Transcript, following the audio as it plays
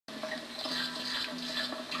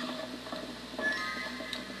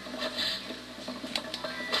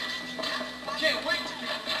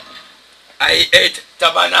I ate the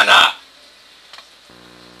banana.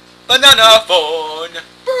 Banana phone.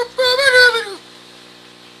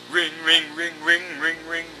 Ring, ring, ring, ring, ring,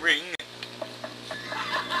 ring, ring.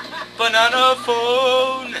 Banana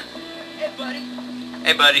phone. Hey, buddy.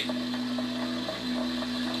 Hey, buddy.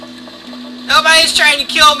 Nobody's trying to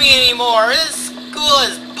kill me anymore. This school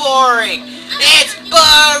is boring. It's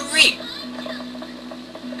boring.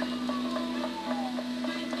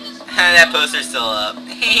 That poster's still up.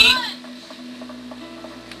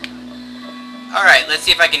 Alright, let's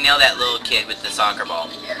see if I can nail that little kid with the soccer ball.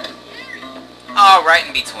 Oh, right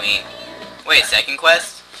in between. Wait, second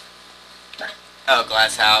quest? Oh,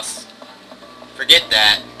 glass house. Forget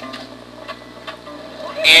that.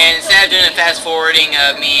 And instead of doing a fast forwarding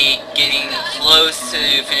of me getting close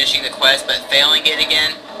to finishing the quest but failing it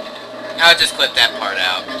again, I'll just clip that part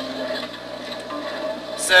out.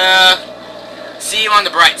 So, see you on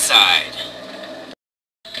the bright side.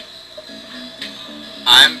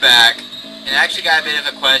 I'm back, and I actually got a bit of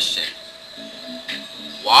a question.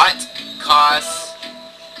 What costs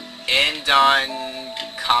Endon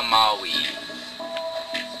Kamawi?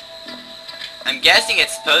 I'm guessing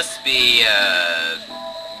it's supposed to be,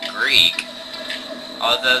 Greek.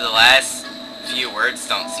 Although the last few words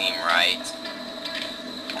don't seem right.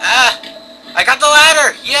 Ah! I got the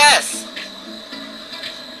ladder! Yes!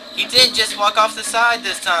 He didn't just walk off the side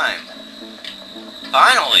this time.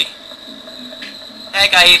 Finally!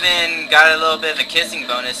 Heck, I even got a little bit of a kissing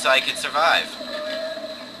bonus so I could survive.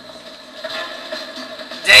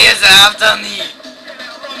 They is after me!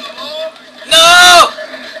 No!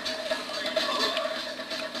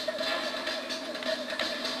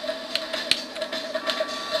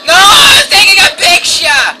 No! I was taking a picture!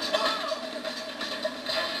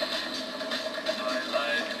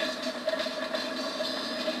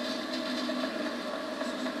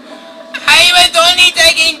 I was only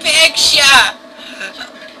taking picture!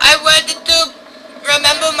 I wanted to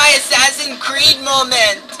remember my Assassin's Creed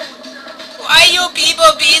moment. Why you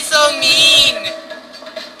people be so mean?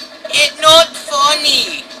 It's not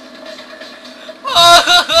funny.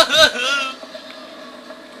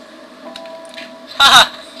 Haha,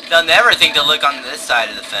 they'll never think to look on this side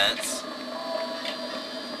of the fence.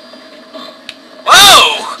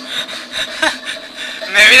 Whoa!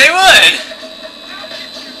 Maybe they would.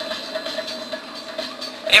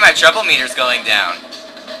 Hey, my trouble meter's going down.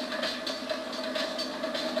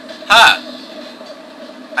 Huh.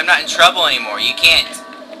 I'm not in trouble anymore. You can't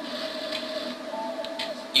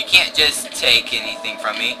just take anything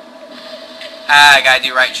from me. Ah, I gotta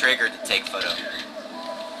do right trigger to take photo.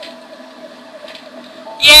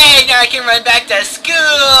 Yay, now I can run back to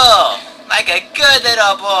school! Like a good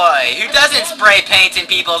little boy who doesn't spray paint in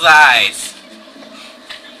people's eyes.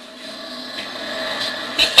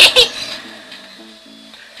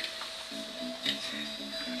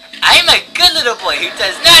 I'm a good little boy who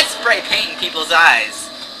does not spray paint in people's eyes.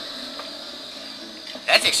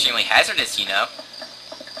 That's extremely hazardous, you know.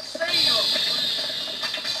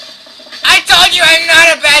 I told you I'm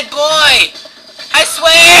not a bad boy! I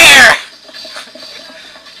swear!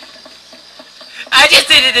 I just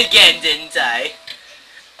did it again, didn't I?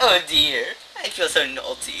 Oh dear, I feel so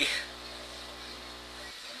naughty.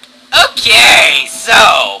 Okay,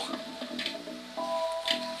 so...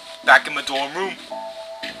 back in my dorm room.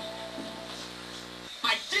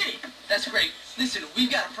 I did it! That's great. Listen, we've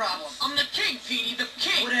got a problem. I'm the king, Petey, the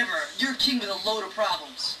king! Whatever. You're a king with a load of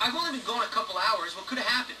problems. I've only been gone a couple hours. What could have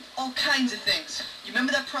happened? All kinds of things. You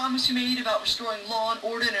remember that promise you made about restoring law and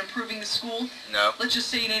order and improving the school? No. Let's just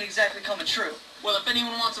say it ain't exactly coming true. Well, if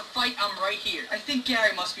anyone wants a fight, I'm right here. I think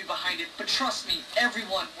Gary must be behind it, but trust me,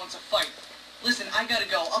 everyone wants a fight. Listen, I gotta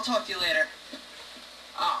go. I'll talk to you later.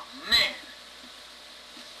 Oh, man.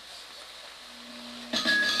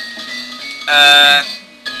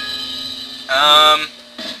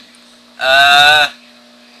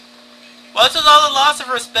 What's with all the loss of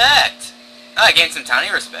respect? Oh, I gained some tiny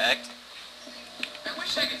respect. I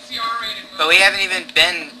wish I could see R-rated movies. But we haven't even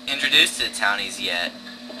been introduced to the townies yet.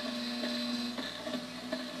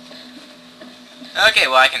 Okay,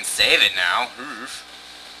 well I can save it now. Oof.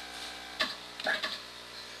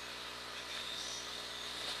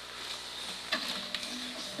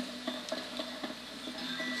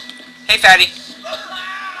 Hey, fatty.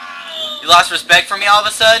 You lost respect for me all of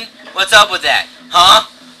a sudden? What's up with that? Huh?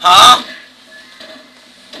 Huh?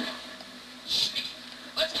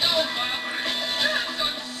 Let's go, Bob. That's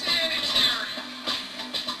unsanitary.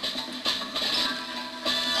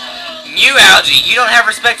 You, Algie, you don't have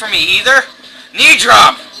respect for me either? Knee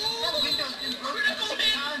drop!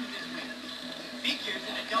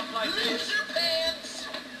 Loser pants!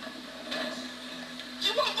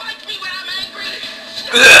 You won't like me when I'm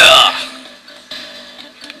Ugh.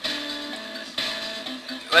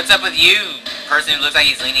 What's up with you, person who looks like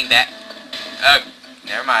he's leaning back?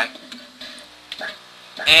 Never mind.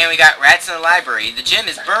 And we got rats in the library. The gym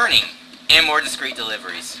is burning. And more discreet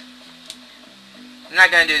deliveries. I'm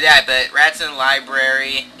not gonna do that, but rats in the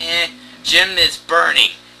library. Gym is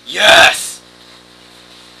burning. Yes!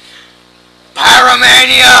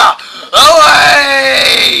 Pyromania!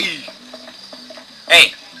 Away!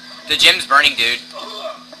 Hey, the gym's burning, dude.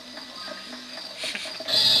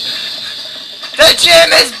 The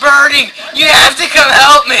gym is burning! You have to come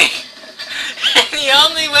help me! And the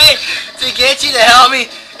only way to get you to help me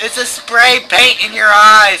is to spray paint in your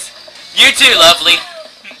eyes. You too, lovely.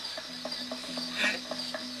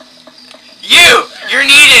 You're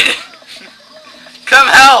needed! Come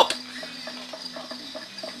help!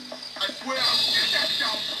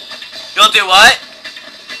 You'll do what?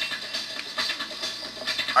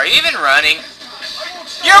 Are you even running?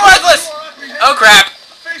 You're worthless! Oh crap.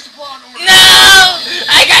 No!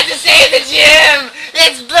 I got to save the gym!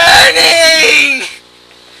 It's burning!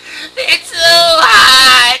 It's so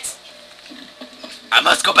hot! I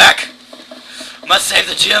must go back. Must save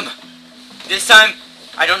the gym. This time,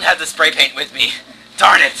 I don't have the spray paint with me.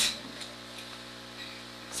 Darn it!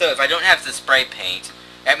 So if I don't have the spray paint,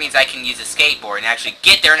 that means I can use a skateboard and actually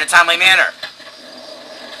get there in a timely manner.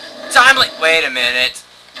 Wait a minute.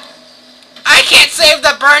 I can't save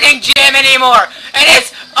the burning gym anymore! And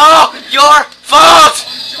it's all your fault!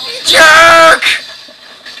 Jerk!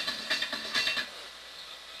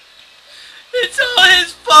 It's all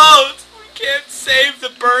his fault! We can't save the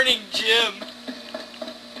burning gym.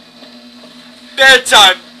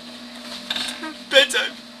 Bedtime!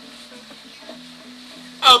 Bedtime.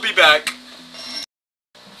 I'll be back.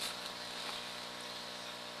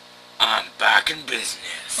 I'm back in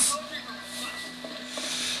business.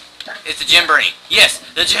 It's the gym burning. Yes,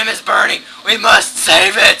 the gym is burning. We must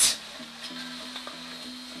save it.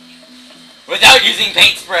 Without using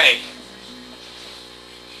paint spray.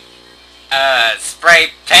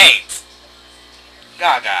 Spray paint.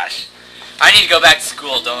 Oh gosh. I need to go back to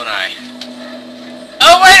school, don't I?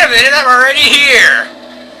 Oh, wait a minute, I'm already here.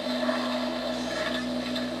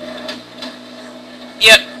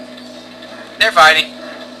 Yep. They're fighting.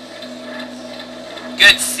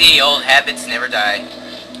 Good to see, old habits never die.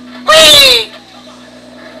 Whee!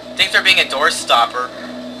 Thanks for being a door stopper.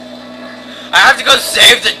 I have to go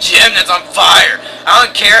save the gym that's on fire. I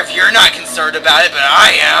don't care if you're not concerned about it, but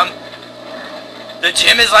I am. The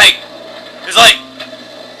gym is like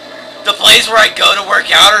the place where I go to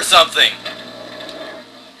work out or something.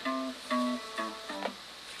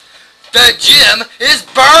 The gym is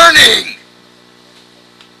burning!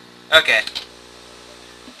 Okay.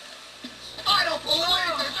 I don't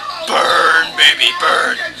believe this! Burn, baby,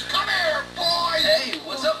 burn! Come here, boys! Hey,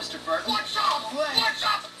 what's up, Mr. Burton? What's up? What's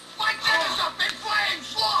up? My gym is up in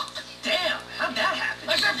flames, look! Damn, how'd that happen?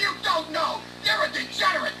 As if you don't know! You're a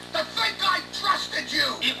degenerate! To think I trusted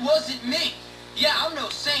you! It wasn't me. Yeah, I'm no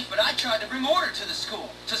saint, but I tried to bring order to the school.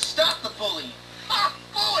 To stop the bullying. Ah,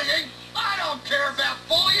 bullying? I don't care about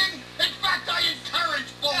bullying! In fact, I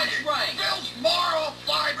encourage bullying! That's right! Builds moral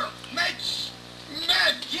fiber! Makes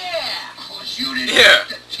men! Yeah! Because you didn't get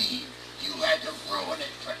the team, you had to ruin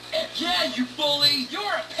it for everyone. Yeah, you bully! You're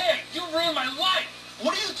a pig! You ruined my life!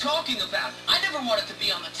 What are you talking about? I never wanted to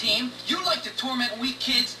be on the team. You like to torment weak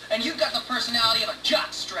kids, and you've got the personality of a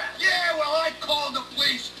jockstrap. Yeah, well, I called the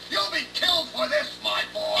police. You'll be killed for this, my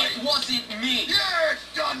boy. It wasn't me. You're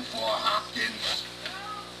done for, Hopkins.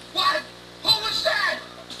 What? Who was that?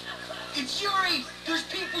 It's Yuri. There's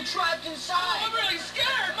people trapped inside. Oh, I'm really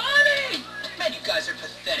scared, Mommy! Man, you guys are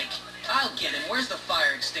pathetic. I'll get him. Where's the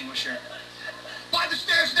fire extinguisher? By the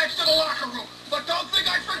stairs next to the locker room. But don't think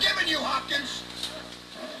I've forgiven you, Hopkins.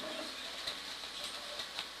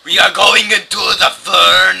 We are going into the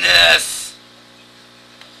furnace.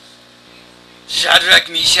 Shadrach,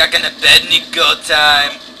 Meshach, and Abednego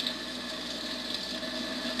time.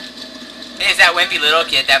 Hey, it's that wimpy little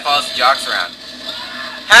kid that follows the jocks around.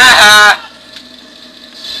 Ha ha!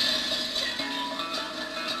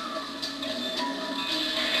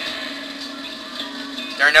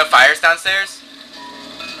 There are no fires downstairs?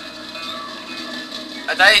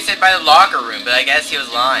 I thought he said by the locker room, but I guess he was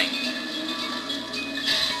lying.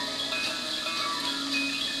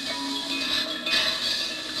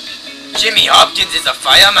 Jimmy Hopkins is a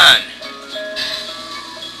fireman.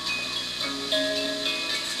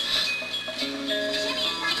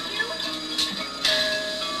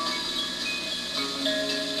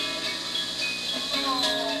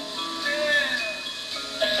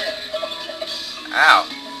 Ow.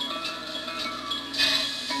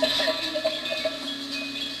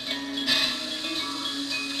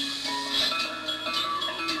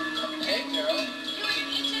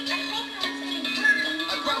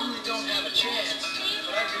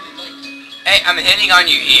 Hey, I'm hitting on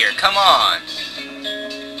you here. Come on.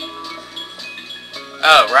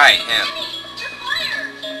 Oh, right, him.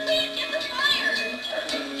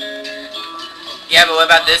 Yeah, but what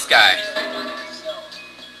about this guy?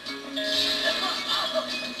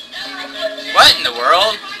 What in the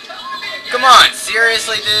world? Come on,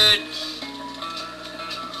 seriously, dude?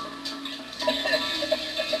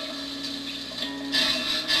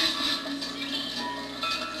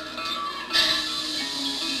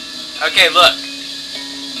 Okay, look.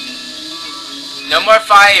 No more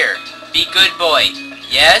fire. Be good boy.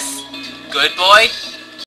 Yes? Good boy?